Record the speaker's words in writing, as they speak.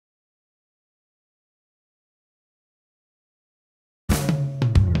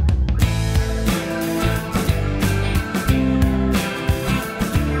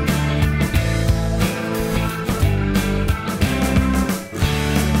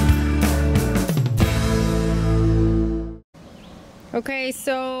Okay,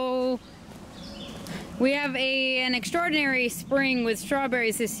 so we have an extraordinary spring with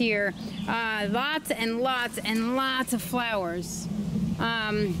strawberries this year. Lots and lots and lots of flowers.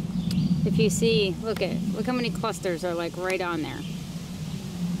 If you see, look how many clusters are like right on there.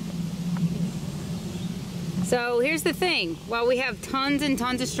 So here's the thing, while we have tons and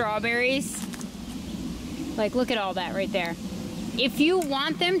tons of strawberries, like look at all that right there. If you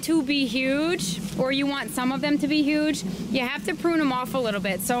want them to be huge, or you want some of them to be huge, you have to prune them off a little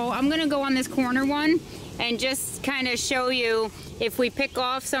bit. So I'm gonna go on this corner one and just kind of show you if we pick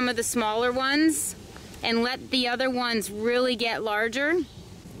off some of the smaller ones and let the other ones really get larger.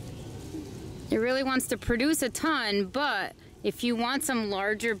 It really wants to produce a ton, but if you want some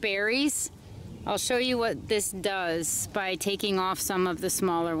larger berries, I'll show you what this does by taking off some of the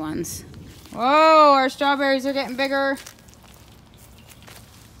smaller ones. Whoa, our strawberries are getting bigger.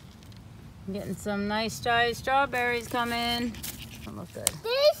 I'm getting some nice sized strawberries coming. That look good.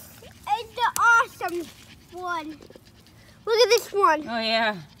 This is the awesome one. Look at this one. Oh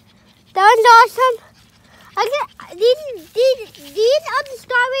yeah. That one's awesome. These are the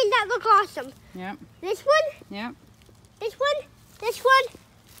strawberries that look awesome. Yep. This one. Yep. This one. This one.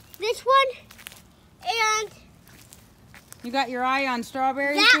 This one. And you got your eye on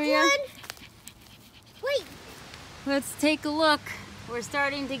strawberries, that do you? One. Wait. Let's take a look. We're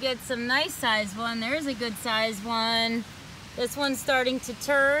starting to get some nice size one. There's a good size one. This one's starting to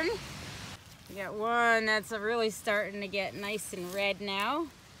turn. We got one that's really starting to get nice and red now.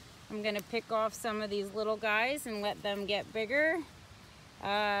 I'm gonna pick off some of these little guys and let them get bigger.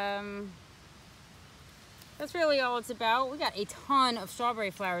 That's really all it's about. We got a ton of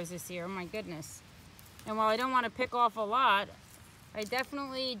strawberry flowers this year, oh my goodness. And while I don't want to pick off a lot, I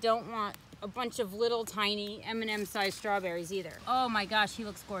definitely don't want a bunch of little tiny M&M sized strawberries either. Oh my gosh, he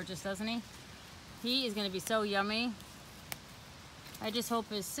looks gorgeous, doesn't he? He is gonna be so yummy. I just hope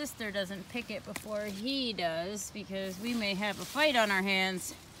his sister doesn't pick it before he does, because we may have a fight on our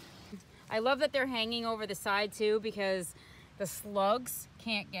hands. I love that they're hanging over the side too, because the slugs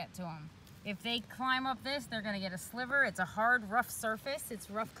can't get to them. If they climb up this, they're gonna get a sliver. It's a hard, rough surface. It's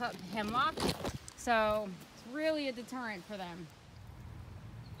rough cut hemlock. So it's really a deterrent for them.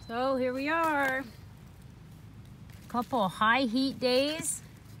 So here we are. Couple high heat days.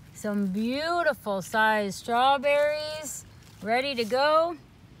 Some beautiful sized strawberries ready to go.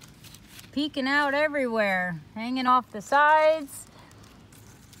 Peeking out everywhere, hanging off the sides.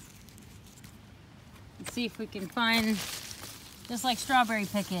 Let's see if we can find just like strawberry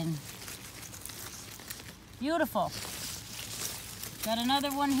picking. Beautiful. Got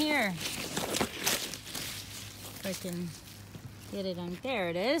another one here. If I can get it on, there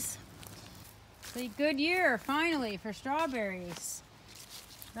it is. It's a good year, finally, for strawberries.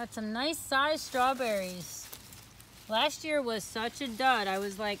 Got some nice sized strawberries. Last year was such a dud. I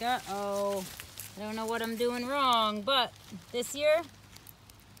was like, uh-oh, I don't know what I'm doing wrong. But this year,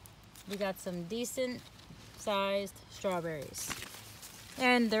 we got some decent sized strawberries.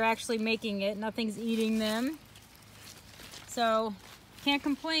 And they're actually making it. Nothing's eating them. So, can't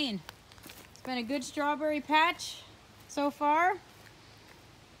complain. It's been a good strawberry patch so far.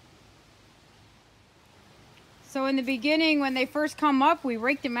 So in the beginning, when they first come up, we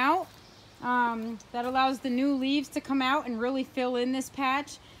raked them out. That allows the new leaves to come out and really fill in this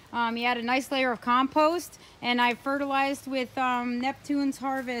patch. You add a nice layer of compost, and I fertilized with Neptune's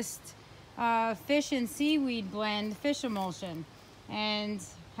Harvest fish and seaweed blend fish emulsion, and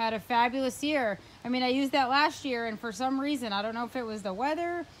had a fabulous year. I mean, I used that last year, and for some reason, I don't know if it was the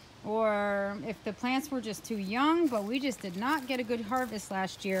weather or if the plants were just too young, but we just did not get a good harvest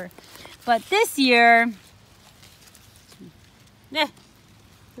last year. But this year,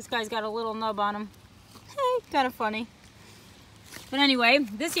 this guy's got a little nub on him. Hey, kind of funny. But anyway,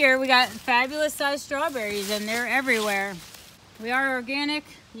 this year we got fabulous sized strawberries, and they're everywhere. We are organic.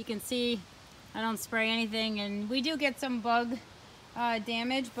 You can see I don't spray anything, and we do get some bug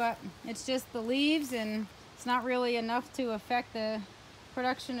damage, but it's just the leaves, and it's not really enough to affect the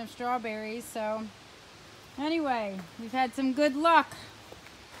production of strawberries. So anyway, we've had some good luck.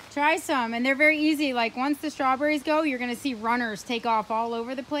 Try some, and they're very easy. Like once the strawberries go, you're gonna see runners take off all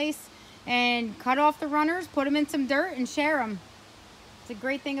over the place, and cut off the runners, put them in some dirt, and share them. It's a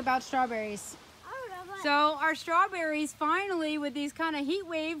great thing about strawberries. So our strawberries, finally, with these kind of heat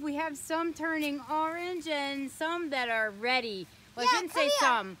wave, we have some turning orange and some that are ready. Well, I shouldn't say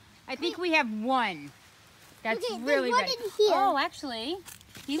some. I think we have one that's really ready. Oh, actually,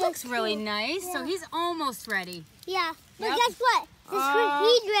 he looks really nice. Yeah. So he's almost ready. Yeah, but guess what?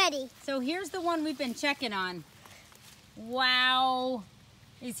 He's ready. So here's the one we've been checking on. Wow.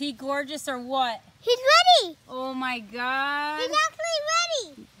 Is he gorgeous or what? He's ready. Oh my God. He's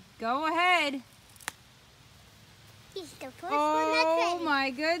actually ready. Go ahead. He's the first one that's Oh ready. my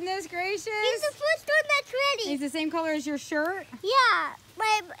goodness gracious. He's the first one that's ready. He's the same color as your shirt. Yeah,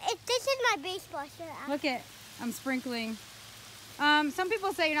 this is my baseball shirt. Look it, I'm sprinkling. Some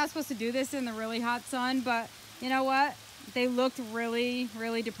people say you're not supposed to do this in the really hot sun, but you know what? They looked really,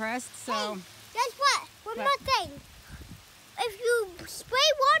 really depressed, so. Hey, guess what? One more thing. If you spray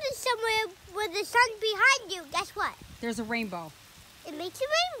water somewhere with the sun behind you, guess what? There's a rainbow. It makes a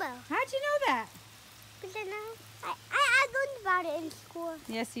rainbow. How'd you know that? Because I know. I learned about it in school.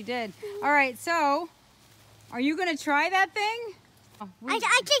 Yes, you did. All right, so are you gonna try that thing? I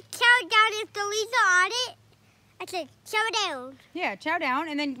just chow down if the leaves are on it. I said chow down. Yeah, chow down,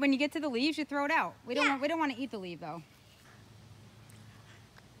 and then when you get to the leaves, you throw it out. We don't Yeah. want to eat the leaf though.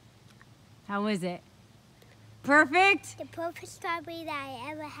 How is it? Perfect. The perfect strawberry that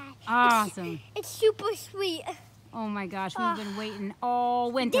I ever had. Awesome. It's super sweet. Oh my gosh, we've been waiting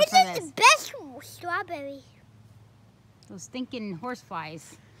all winter This for is this. the best strawberry. Those stinking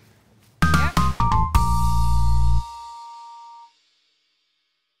horseflies.